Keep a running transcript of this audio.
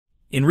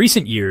In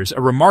recent years, a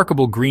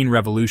remarkable green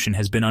revolution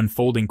has been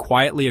unfolding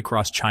quietly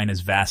across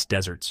China's vast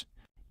deserts.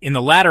 In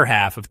the latter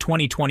half of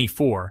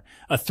 2024,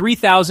 a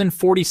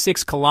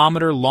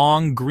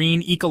 3,046-kilometer-long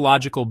green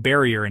ecological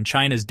barrier in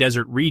China's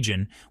desert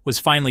region was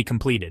finally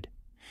completed.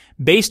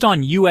 Based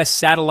on U.S.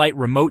 satellite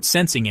remote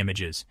sensing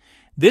images,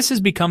 this has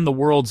become the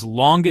world's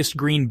longest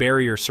green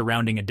barrier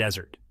surrounding a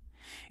desert.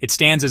 It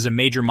stands as a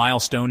major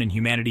milestone in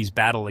humanity's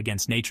battle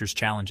against nature's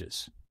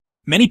challenges.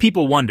 Many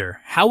people wonder,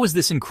 how was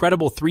this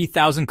incredible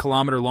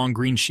 3,000-kilometer-long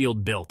green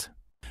shield built?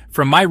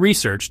 From my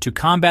research, to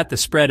combat the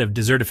spread of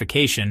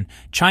desertification,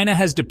 China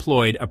has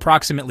deployed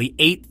approximately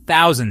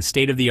 8,000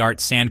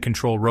 state-of-the-art sand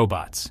control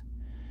robots.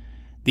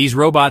 These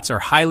robots are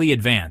highly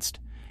advanced,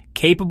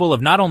 capable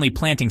of not only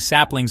planting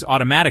saplings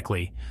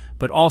automatically,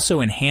 but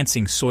also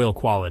enhancing soil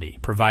quality,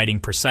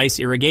 providing precise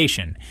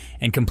irrigation,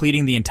 and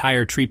completing the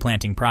entire tree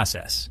planting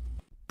process.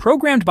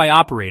 Programmed by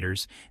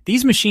operators,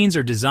 these machines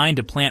are designed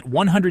to plant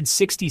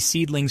 160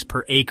 seedlings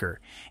per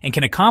acre and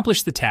can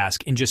accomplish the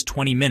task in just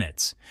 20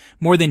 minutes,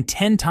 more than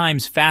 10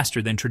 times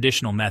faster than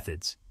traditional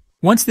methods.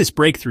 Once this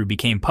breakthrough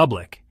became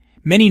public,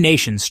 many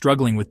nations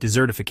struggling with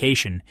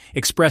desertification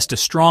expressed a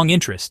strong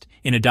interest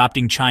in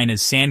adopting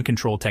China's sand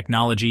control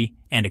technology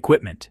and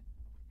equipment.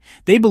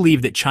 They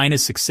believe that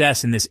China's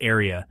success in this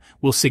area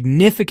will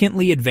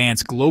significantly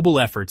advance global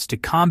efforts to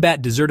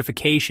combat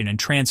desertification and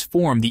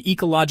transform the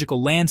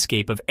ecological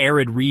landscape of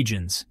arid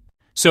regions.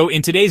 So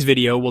in today's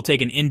video, we'll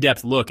take an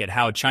in-depth look at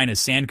how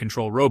China's sand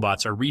control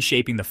robots are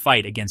reshaping the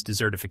fight against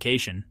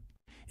desertification.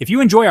 If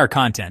you enjoy our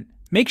content,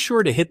 make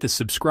sure to hit the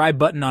subscribe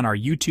button on our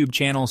YouTube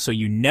channel so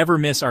you never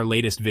miss our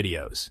latest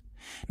videos.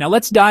 Now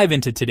let's dive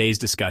into today's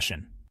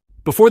discussion.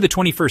 Before the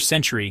 21st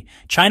century,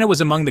 China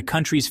was among the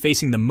countries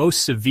facing the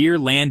most severe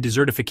land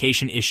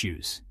desertification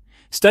issues.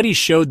 Studies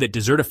showed that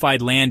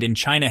desertified land in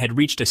China had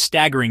reached a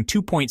staggering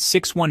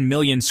 2.61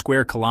 million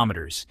square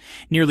kilometers,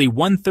 nearly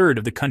one-third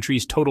of the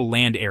country's total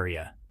land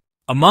area.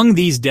 Among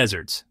these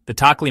deserts, the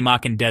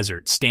Taklimakan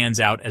Desert stands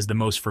out as the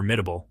most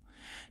formidable.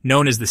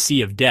 Known as the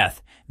Sea of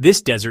Death,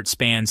 this desert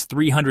spans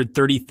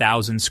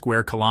 330,000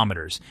 square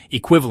kilometers,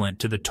 equivalent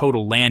to the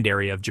total land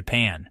area of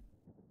Japan.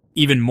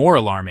 Even more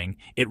alarming,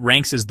 it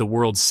ranks as the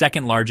world's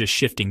second-largest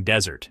shifting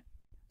desert.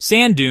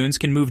 Sand dunes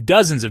can move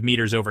dozens of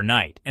meters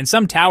overnight, and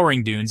some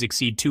towering dunes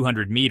exceed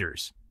 200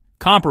 meters,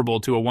 comparable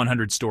to a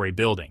 100-story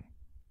building.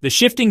 The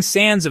shifting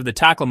sands of the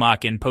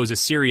Taklimakan pose a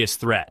serious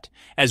threat,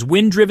 as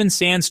wind-driven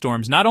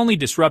sandstorms not only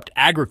disrupt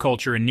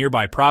agriculture in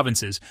nearby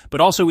provinces,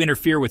 but also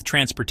interfere with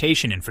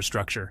transportation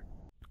infrastructure.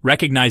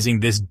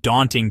 Recognizing this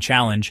daunting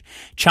challenge,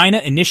 China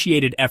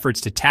initiated efforts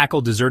to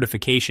tackle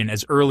desertification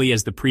as early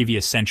as the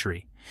previous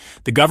century.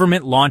 The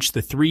government launched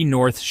the 3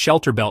 North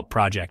Shelter Belt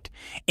project,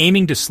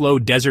 aiming to slow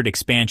desert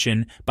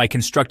expansion by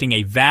constructing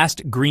a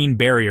vast green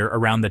barrier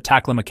around the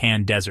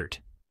Taklimakan Desert.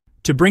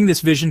 To bring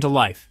this vision to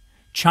life,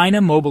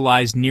 China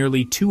mobilized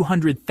nearly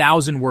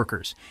 200,000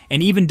 workers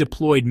and even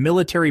deployed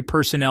military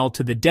personnel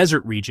to the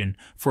desert region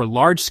for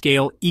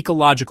large-scale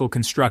ecological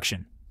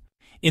construction.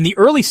 In the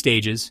early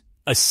stages,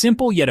 a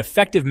simple yet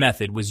effective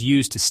method was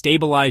used to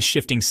stabilize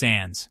shifting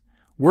sands.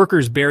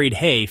 Workers buried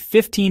hay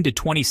 15 to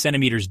 20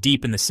 centimeters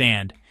deep in the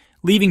sand,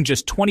 leaving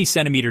just 20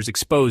 centimeters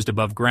exposed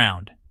above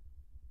ground.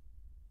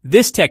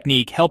 This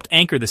technique helped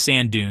anchor the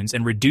sand dunes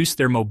and reduce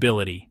their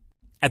mobility.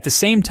 At the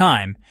same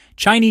time,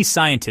 Chinese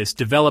scientists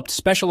developed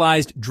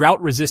specialized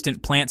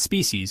drought-resistant plant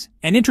species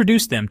and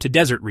introduced them to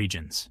desert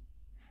regions.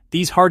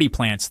 These hardy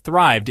plants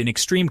thrived in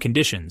extreme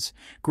conditions,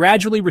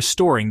 gradually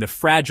restoring the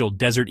fragile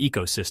desert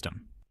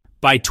ecosystem.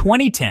 By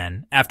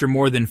 2010, after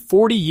more than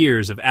 40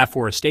 years of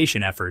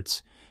afforestation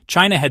efforts,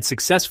 China had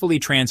successfully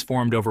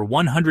transformed over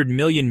 100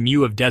 million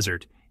mu of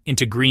desert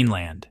into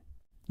greenland.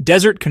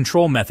 Desert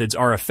control methods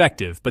are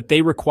effective, but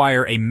they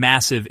require a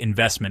massive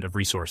investment of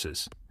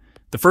resources.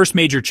 The first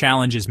major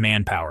challenge is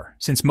manpower.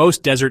 Since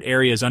most desert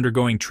areas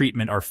undergoing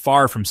treatment are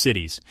far from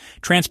cities,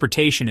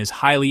 transportation is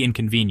highly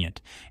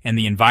inconvenient, and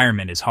the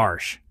environment is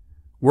harsh.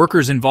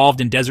 Workers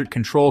involved in desert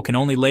control can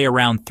only lay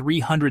around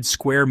 300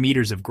 square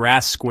meters of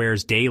grass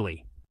squares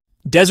daily.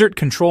 Desert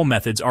control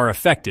methods are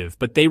effective,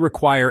 but they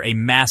require a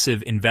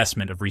massive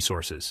investment of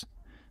resources.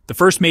 The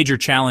first major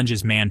challenge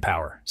is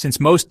manpower. Since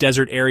most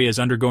desert areas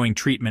undergoing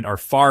treatment are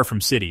far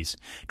from cities,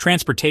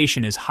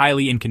 transportation is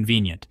highly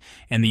inconvenient,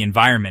 and the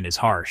environment is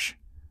harsh.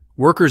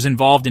 Workers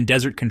involved in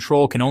desert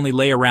control can only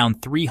lay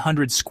around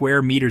 300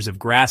 square meters of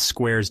grass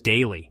squares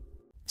daily.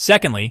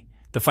 Secondly,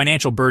 the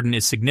financial burden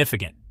is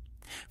significant.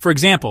 For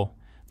example,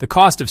 the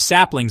cost of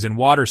saplings and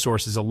water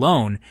sources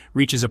alone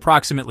reaches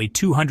approximately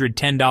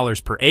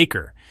 $210 per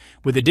acre,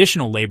 with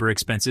additional labor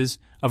expenses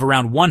of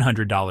around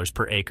 $100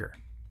 per acre.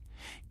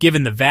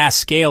 Given the vast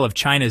scale of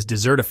China's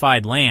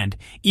desertified land,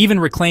 even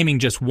reclaiming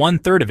just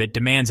one-third of it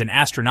demands an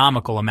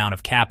astronomical amount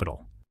of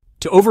capital.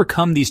 To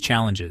overcome these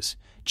challenges,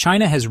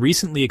 China has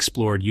recently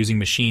explored using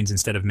machines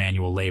instead of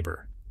manual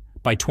labor.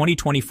 By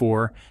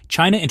 2024,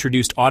 China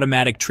introduced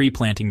automatic tree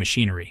planting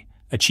machinery,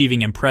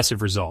 achieving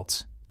impressive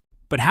results.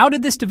 But how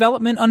did this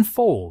development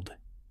unfold?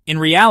 In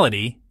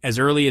reality, as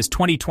early as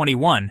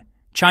 2021,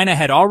 China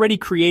had already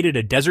created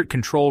a desert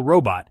control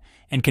robot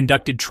and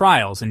conducted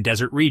trials in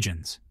desert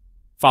regions.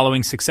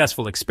 Following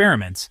successful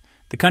experiments,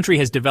 the country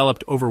has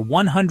developed over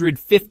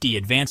 150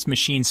 advanced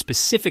machines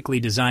specifically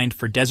designed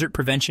for desert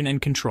prevention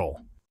and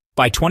control.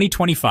 By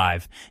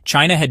 2025,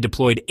 China had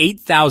deployed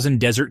 8,000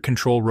 desert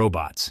control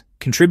robots,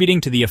 contributing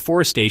to the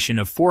afforestation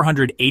of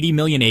 480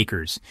 million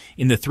acres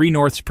in the Three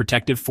Norths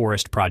Protective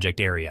Forest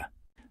Project area.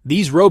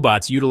 These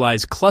robots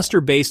utilize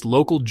cluster-based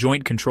local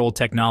joint control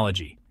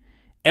technology.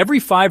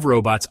 Every 5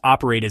 robots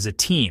operate as a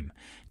team,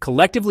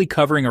 collectively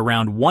covering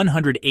around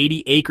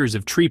 180 acres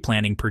of tree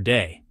planting per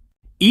day.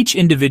 Each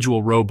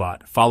individual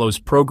robot follows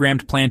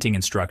programmed planting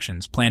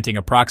instructions, planting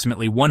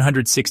approximately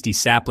 160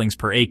 saplings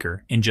per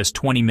acre in just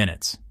 20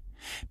 minutes.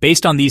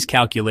 Based on these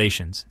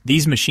calculations,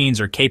 these machines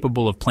are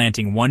capable of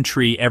planting 1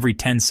 tree every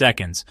 10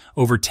 seconds,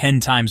 over 10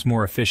 times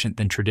more efficient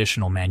than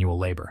traditional manual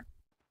labor.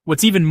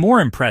 What's even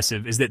more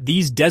impressive is that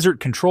these desert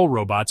control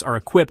robots are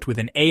equipped with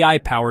an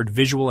AI-powered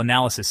visual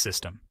analysis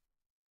system.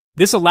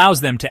 This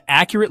allows them to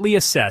accurately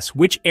assess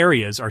which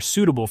areas are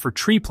suitable for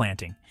tree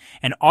planting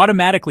and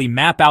automatically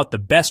map out the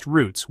best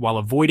routes while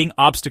avoiding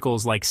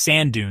obstacles like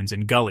sand dunes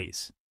and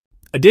gullies.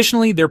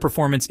 Additionally, their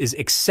performance is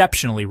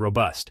exceptionally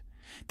robust.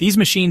 These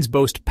machines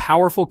boast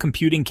powerful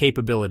computing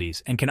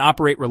capabilities and can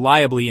operate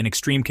reliably in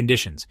extreme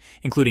conditions,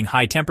 including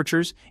high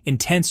temperatures,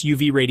 intense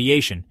UV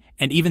radiation,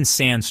 and even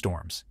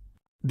sandstorms.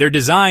 Their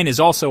design is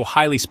also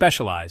highly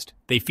specialized.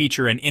 They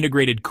feature an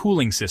integrated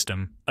cooling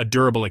system, a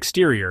durable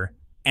exterior,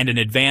 and an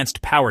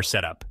advanced power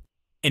setup,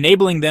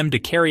 enabling them to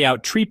carry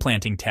out tree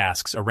planting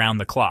tasks around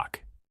the clock.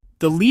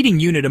 The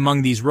leading unit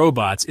among these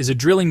robots is a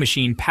drilling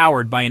machine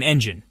powered by an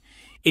engine.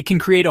 It can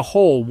create a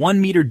hole 1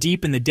 meter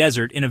deep in the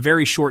desert in a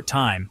very short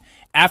time,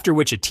 after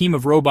which a team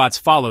of robots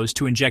follows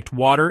to inject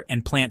water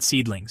and plant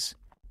seedlings.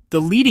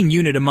 The leading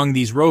unit among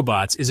these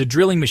robots is a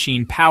drilling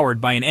machine powered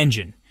by an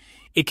engine.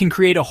 It can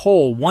create a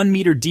hole 1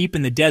 meter deep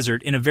in the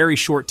desert in a very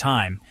short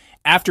time,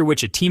 after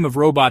which a team of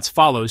robots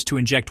follows to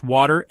inject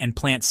water and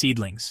plant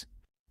seedlings.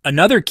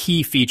 Another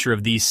key feature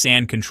of these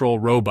sand control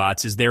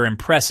robots is their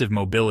impressive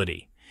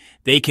mobility.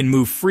 They can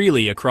move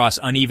freely across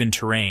uneven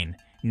terrain,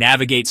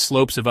 navigate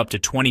slopes of up to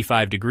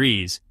 25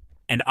 degrees,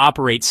 and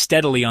operate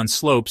steadily on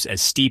slopes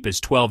as steep as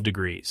 12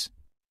 degrees.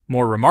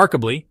 More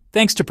remarkably,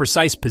 thanks to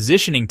precise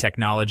positioning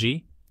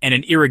technology and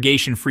an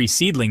irrigation-free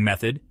seedling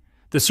method,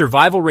 the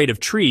survival rate of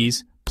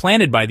trees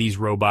planted by these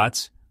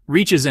robots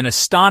reaches an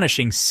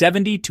astonishing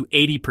 70 to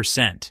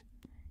 80%.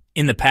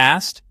 In the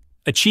past,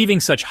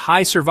 achieving such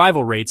high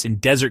survival rates in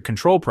desert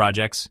control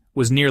projects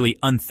was nearly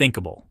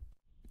unthinkable.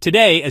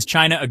 Today, as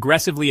China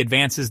aggressively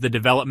advances the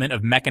development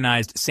of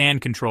mechanized sand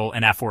control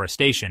and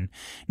afforestation,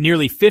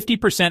 nearly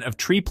 50% of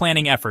tree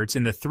planting efforts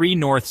in the Three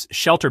Norths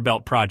Shelter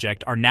Belt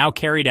project are now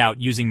carried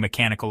out using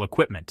mechanical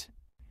equipment.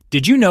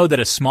 Did you know that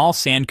a small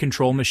sand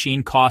control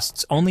machine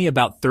costs only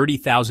about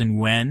 30,000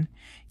 yuan,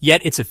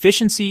 yet its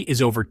efficiency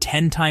is over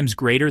 10 times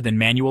greater than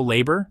manual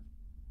labor?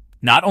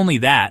 Not only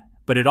that,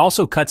 but it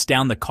also cuts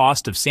down the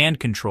cost of sand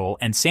control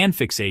and sand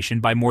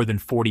fixation by more than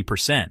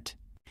 40%.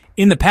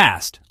 In the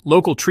past,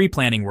 local tree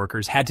planting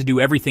workers had to do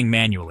everything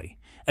manually.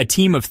 A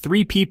team of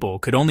 3 people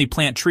could only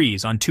plant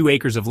trees on 2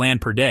 acres of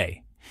land per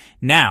day.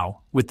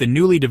 Now, with the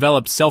newly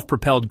developed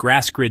self-propelled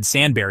grass grid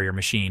sand barrier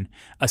machine,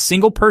 a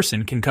single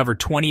person can cover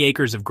 20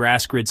 acres of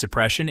grass grid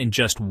suppression in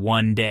just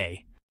 1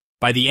 day.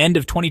 By the end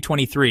of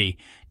 2023,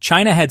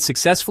 China had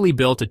successfully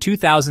built a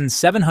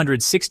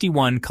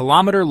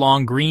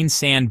 2,761-kilometer-long green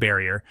sand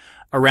barrier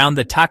around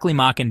the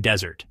Taklimakan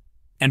Desert.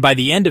 And by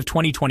the end of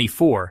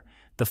 2024,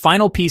 the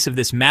final piece of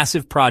this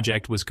massive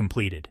project was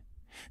completed.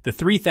 The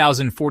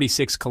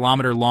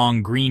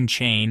 3,046-kilometer-long green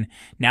chain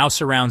now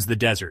surrounds the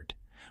desert,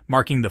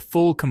 marking the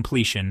full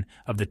completion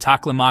of the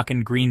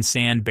Taklimakan Green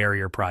Sand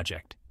Barrier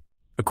Project.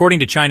 According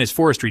to China's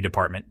Forestry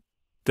Department,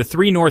 the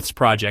Three Norths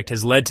project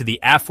has led to the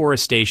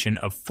afforestation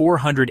of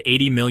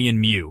 480 million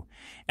mu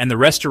and the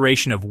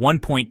restoration of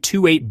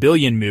 1.28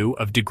 billion mu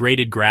of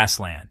degraded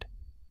grassland.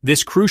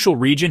 This crucial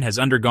region has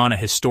undergone a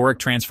historic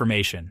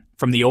transformation,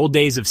 from the old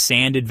days of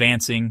sand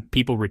advancing,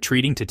 people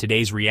retreating, to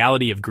today's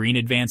reality of green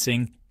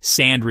advancing,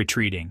 sand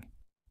retreating.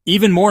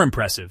 Even more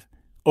impressive,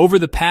 over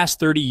the past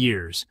 30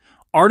 years,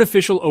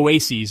 artificial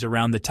oases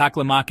around the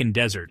Taklimakan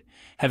Desert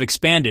have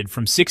expanded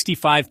from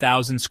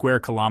 65,000 square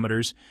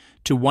kilometers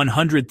to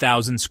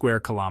 100,000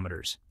 square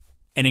kilometers,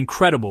 an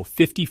incredible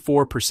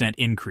 54%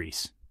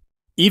 increase.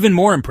 Even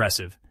more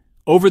impressive,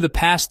 over the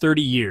past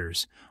 30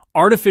 years,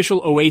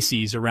 artificial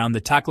oases around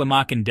the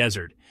Taklimakan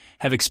Desert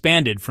have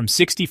expanded from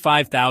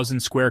 65,000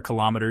 square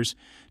kilometers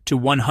to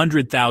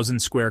 100,000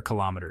 square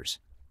kilometers,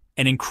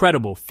 an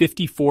incredible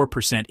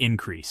 54%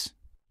 increase.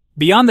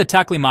 Beyond the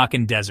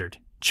Taklimakan Desert,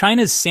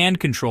 China's sand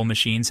control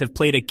machines have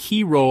played a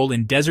key role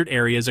in desert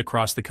areas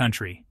across the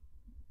country.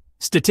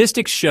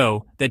 Statistics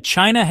show that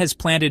China has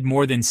planted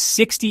more than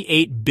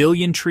 68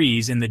 billion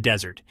trees in the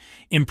desert,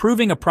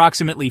 improving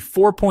approximately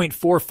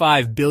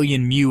 4.45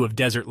 billion mu of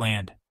desert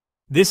land.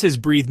 This has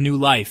breathed new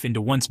life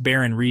into once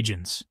barren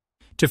regions.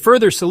 To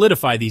further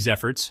solidify these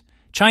efforts,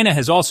 China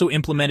has also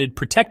implemented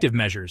protective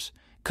measures,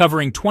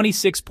 covering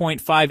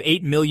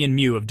 26.58 million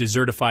mu of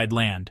desertified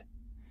land.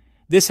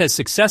 This has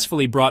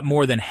successfully brought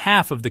more than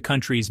half of the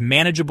country's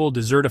manageable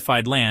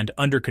desertified land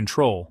under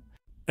control.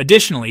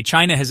 Additionally,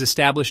 China has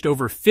established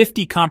over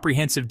 50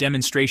 comprehensive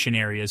demonstration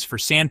areas for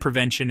sand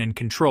prevention and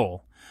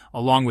control,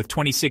 along with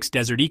 26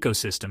 desert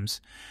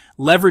ecosystems,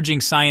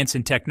 leveraging science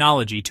and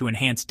technology to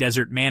enhance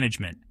desert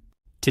management.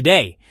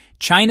 Today,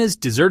 China's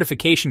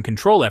desertification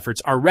control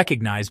efforts are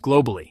recognized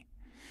globally.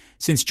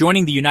 Since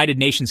joining the United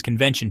Nations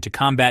Convention to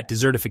Combat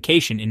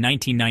Desertification in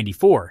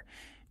 1994,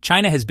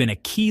 China has been a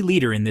key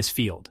leader in this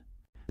field.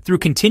 Through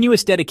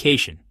continuous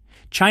dedication,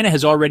 China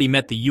has already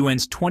met the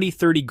UN's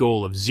 2030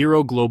 goal of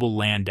zero global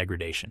land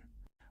degradation.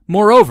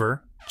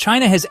 Moreover,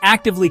 China has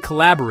actively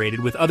collaborated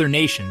with other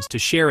nations to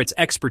share its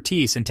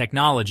expertise and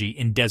technology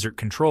in desert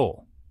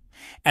control.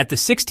 At the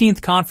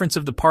 16th Conference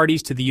of the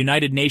Parties to the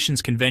United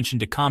Nations Convention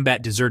to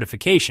Combat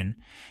Desertification,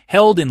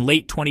 held in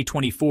late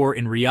 2024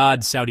 in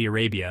Riyadh, Saudi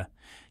Arabia,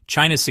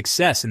 China's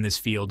success in this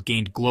field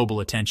gained global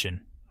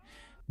attention.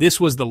 This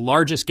was the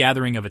largest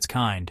gathering of its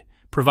kind,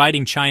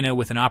 providing China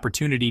with an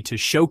opportunity to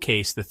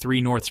showcase the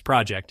Three Norths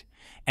Project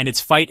and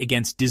its fight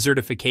against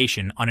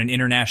desertification on an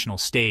international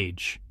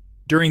stage.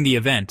 During the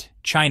event,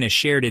 China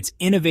shared its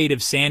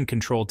innovative sand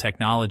control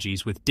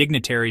technologies with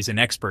dignitaries and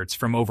experts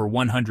from over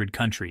 100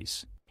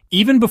 countries.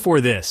 Even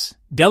before this,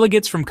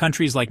 delegates from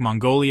countries like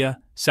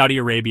Mongolia, Saudi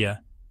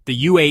Arabia,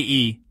 the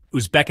UAE,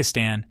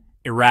 Uzbekistan,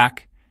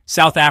 Iraq,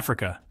 South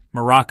Africa,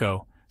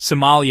 Morocco,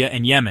 Somalia,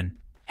 and Yemen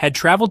had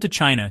traveled to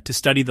China to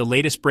study the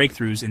latest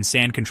breakthroughs in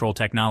sand control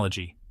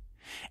technology.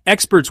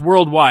 Experts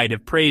worldwide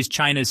have praised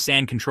China's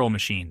sand control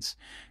machines,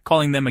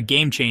 calling them a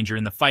game-changer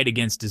in the fight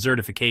against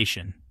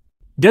desertification.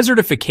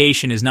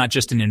 Desertification is not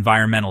just an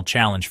environmental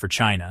challenge for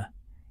China.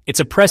 It's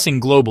a pressing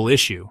global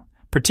issue,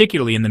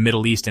 particularly in the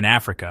Middle East and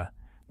Africa,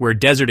 where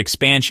desert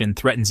expansion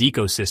threatens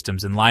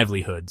ecosystems and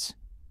livelihoods.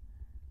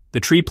 The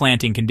tree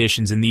planting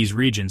conditions in these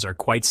regions are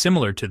quite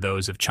similar to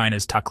those of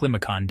China's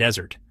Taklimakan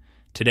Desert.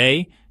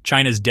 Today,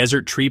 China's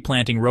desert tree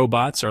planting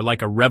robots are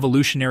like a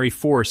revolutionary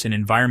force in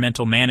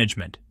environmental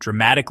management,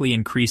 dramatically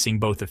increasing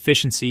both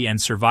efficiency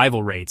and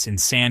survival rates in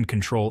sand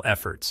control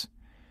efforts.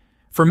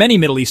 For many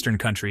Middle Eastern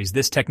countries,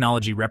 this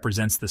technology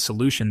represents the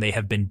solution they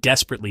have been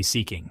desperately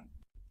seeking.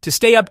 To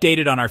stay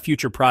updated on our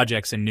future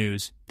projects and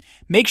news,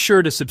 make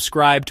sure to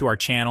subscribe to our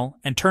channel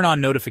and turn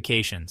on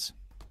notifications.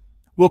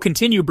 We'll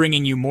continue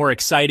bringing you more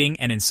exciting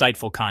and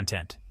insightful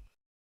content.